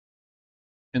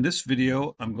In this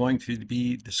video, I'm going to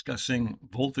be discussing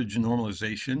voltage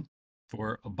normalization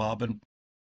for a Bobbin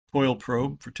coil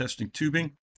probe for testing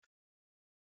tubing.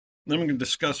 Then we're going to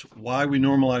discuss why we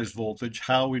normalize voltage,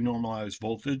 how we normalize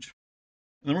voltage.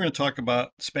 And then we're going to talk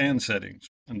about span settings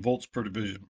and volts per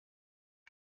division.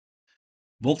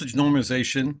 Voltage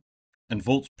normalization and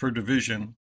volts per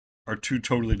division are two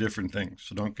totally different things,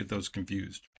 so don't get those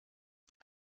confused.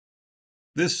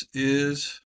 This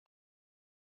is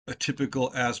a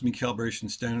typical ASME calibration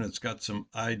standard. It's got some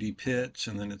ID pits,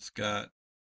 and then it's got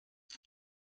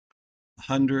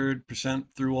 100%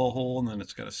 through all hole, and then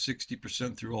it's got a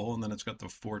 60% through all hole, and then it's got the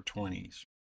 420s.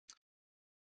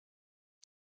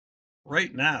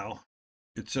 Right now,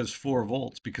 it says 4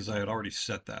 volts because I had already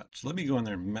set that. So let me go in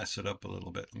there and mess it up a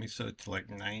little bit. Let me set it to like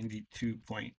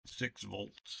 92.6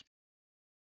 volts.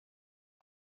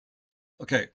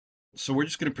 Okay, so we're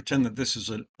just going to pretend that this is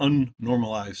an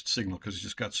unnormalized signal because it's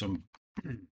just got some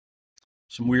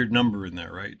weird number in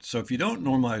there, right? So if you don't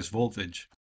normalize voltage,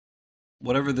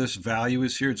 whatever this value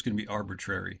is here, it's going to be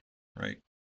arbitrary, right?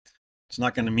 It's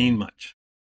not going to mean much.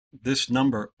 This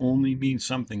number only means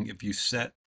something if you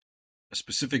set a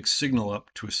specific signal up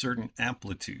to a certain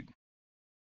amplitude.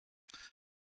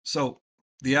 So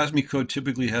the ASME code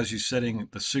typically has you setting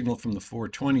the signal from the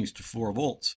 420s to 4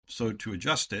 volts. So to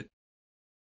adjust it,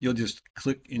 you'll just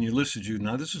click in your Lissajous.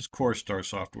 Now this is CoreStar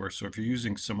software, so if you're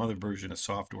using some other version of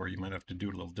software, you might have to do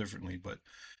it a little differently. But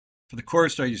for the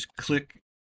CoreStar, you just click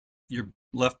your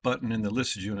left button in the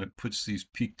Lissajous, and it puts these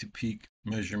peak-to-peak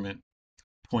measurement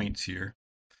points here.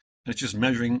 And it's just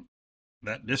measuring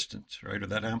that distance, right, or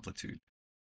that amplitude.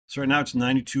 So right now it's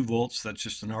 92 volts. That's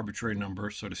just an arbitrary number.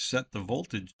 So to set the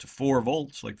voltage to 4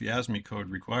 volts, like the ASME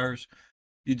code requires,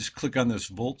 you just click on this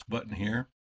volts button here,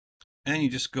 and you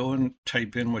just go and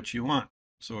type in what you want.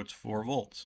 So it's 4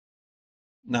 volts.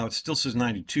 Now it still says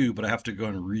 92, but I have to go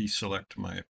and reselect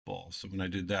my ball. So when I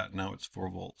did that, now it's 4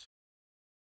 volts.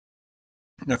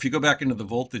 Now, if you go back into the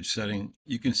voltage setting,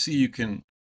 you can see you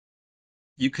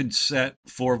could set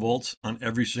 4 volts on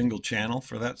every single channel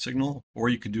for that signal, or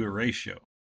you could do a ratio.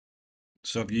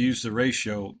 So if you use the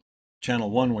ratio,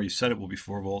 channel 1 where you set it will be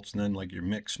 4 volts, and then like your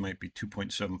mix might be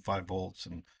 2.75 volts,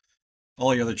 and all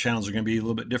the other channels are going to be a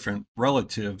little bit different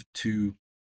relative to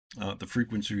the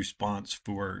frequency response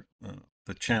for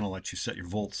the channel that you set your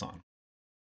volts on.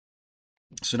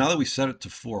 So now that we set it to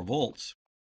 4 volts,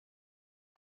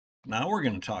 now we're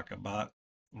going to talk about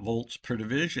volts per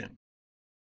division.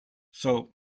 So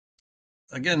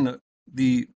again,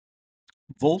 the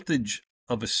voltage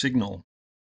of a signal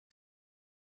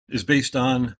is based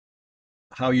on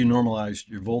how you normalize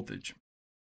your voltage.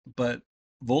 But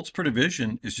volts per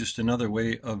division is just another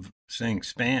way of saying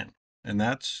span. And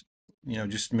that's,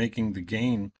 just making the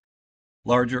gain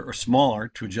larger or smaller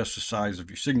to adjust the size of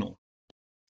your signal.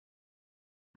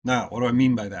 Now, what do I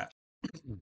mean by that?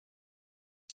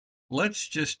 Let's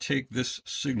just take this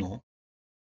signal,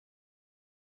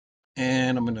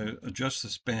 and I'm going to adjust the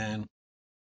span.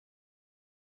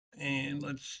 And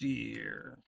let's see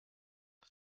here.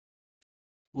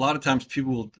 A lot of times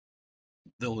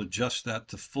they'll adjust that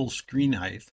to full screen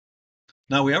height.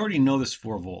 Now we already know this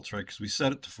 4 volts, right? Because we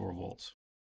set it to 4 volts.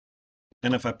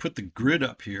 And if I put the grid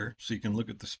up here so you can look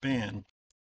at the span,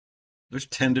 there's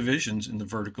 10 divisions in the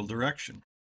vertical direction.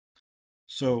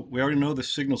 So we already know the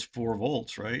signal's 4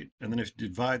 volts, right? And then if you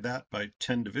divide that by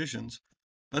 10 divisions,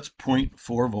 that's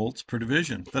 0.4 volts per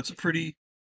division. That's a pretty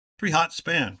hot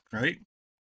span, right?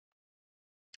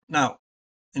 Now,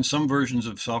 in some versions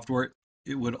of software,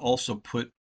 it would also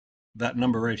put that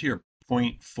number right here,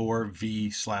 0.4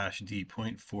 V/D,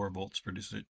 0.4 volts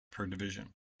per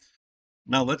division.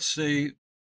 Now, let's say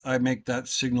I make that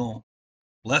signal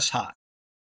less hot,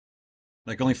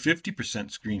 like only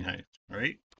 50% screen height,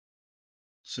 right?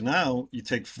 So now you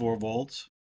take 4 volts,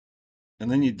 and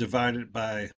then you divide it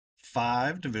by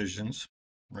 5 divisions,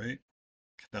 right?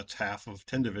 That's half of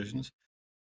 10 divisions.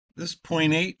 This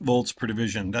 0.8 volts per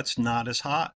division, that's not as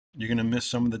hot. You're going to miss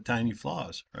some of the tiny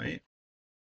flaws, right?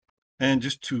 And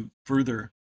just to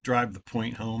further drive the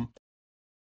point home,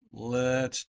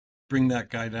 let's bring that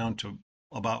guy down to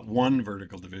about 1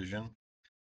 vertical division.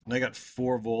 And I got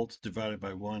 4 volts divided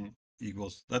by 1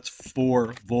 equals, that's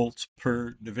 4 volts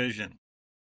per division.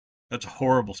 That's a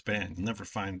horrible span. You'll never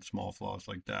find small flaws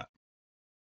like that.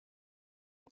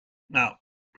 Now,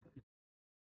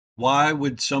 why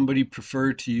would somebody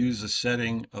prefer to use a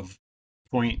setting of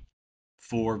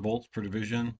 0.4 volts per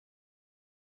division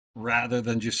rather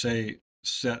than just say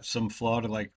set some flaw to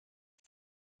like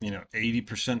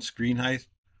 80% screen height?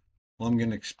 Well, I'm going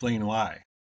to explain why.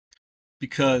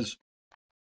 Because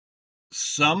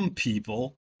some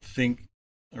people think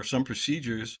or some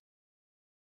procedures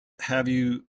have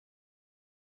you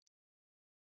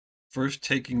first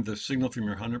taking the signal from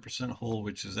your 100% hole,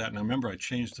 which is that. Now remember, I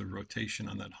changed the rotation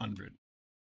on that 100.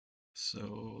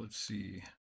 So let's see.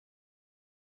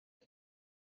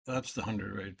 That's the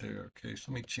 100 right there. Okay,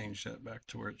 so let me change that back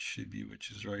to where it should be,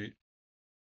 which is right.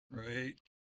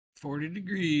 40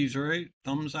 degrees, right?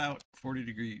 Thumbs out, 40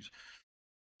 degrees.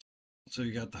 So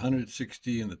you got the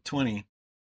 160 and the 20.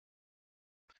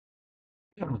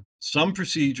 Some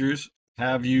procedures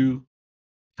have you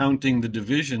counting the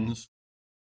divisions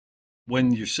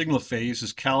when your signal phase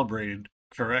is calibrated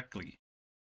correctly.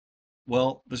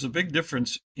 Well, there's a big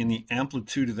difference in the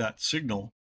amplitude of that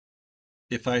signal.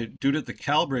 If I do it at the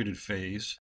calibrated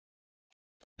phase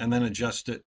and then adjust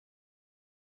it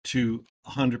to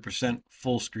 100%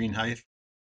 full screen height,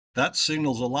 that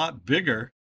signal's a lot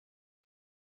bigger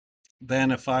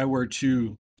than if I were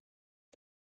to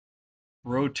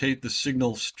rotate the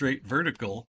signal straight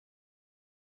vertical.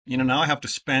 Now I have to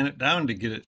span it down to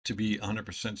get it to be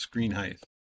 100% screen height.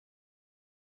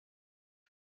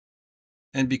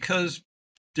 And because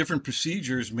different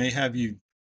procedures may have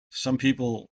some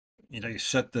people, you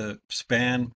set the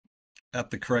span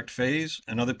at the correct phase,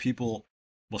 and other people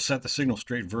will set the signal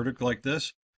straight vertical like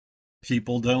this.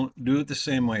 People don't do it the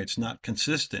same way. It's not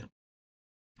consistent.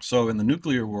 So in the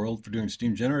nuclear world, for doing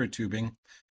steam generator tubing,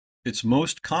 it's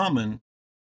most common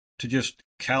to just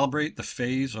calibrate the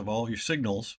phase of all your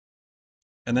signals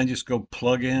and then just go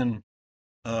plug in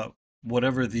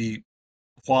whatever the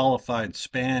qualified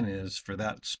span is for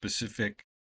that specific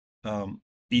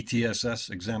ETSS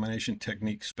examination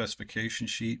technique specification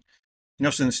sheet.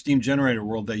 So in the steam generator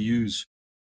world, they use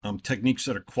techniques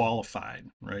that are qualified,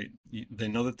 right? They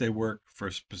know that they work for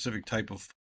a specific type of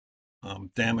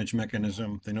damage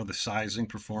mechanism. They know the sizing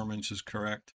performance is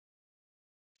correct.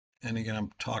 And again, I'm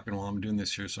talking while I'm doing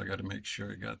this here, so I got to make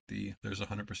sure I got there's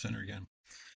 100% again.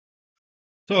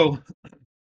 So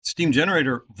steam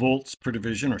generator volts per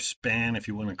division, or span, if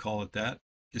you want to call it that,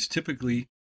 is typically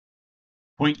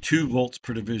 0.2 volts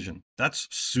per division. That's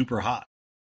super hot.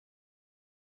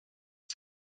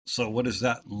 So what does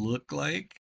that look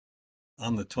like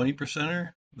on the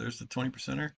 20%er? There's the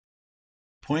 20%er.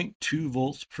 0.2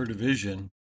 volts per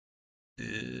division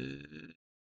is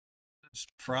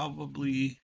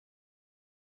probably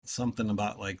something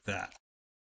about like that.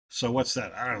 So what's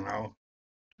that? I don't know.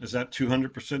 Is that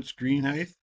 200% screen height?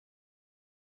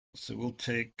 So we'll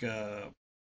take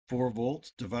 4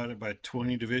 volts divided by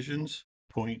 20 divisions,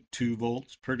 0.2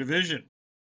 volts per division.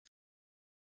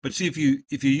 But see, if you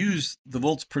use the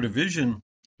volts per division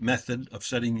method of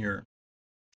setting your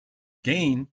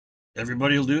gain,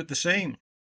 everybody will do it the same.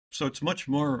 So it's much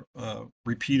more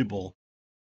repeatable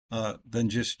than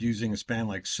just using a span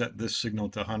like set this signal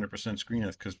to 100% screen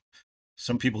height, because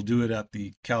some people do it at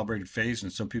the calibrated phase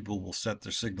and some people will set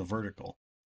their signal vertical.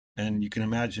 And you can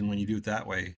imagine when you do it that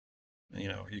way,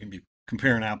 you can be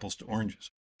comparing apples to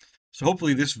oranges. So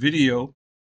hopefully this video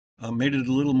made it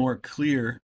a little more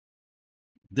clear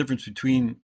the difference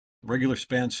between regular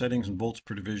span settings and volts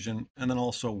per division, and then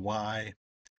also why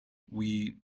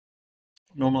we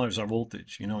normalize our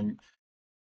voltage. And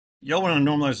y'all want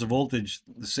to normalize the voltage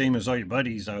the same as all your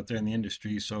buddies out there in the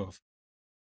industry. So if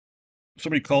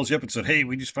somebody calls you up and said, hey,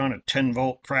 we just found a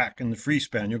 10-volt crack in the free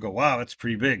span, you'll go, wow, that's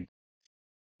pretty big.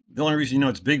 The only reason you know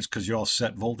it's big is because you all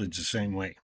set voltage the same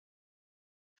way.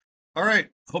 All right,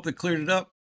 hope that cleared it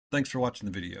up. Thanks for watching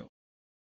the video.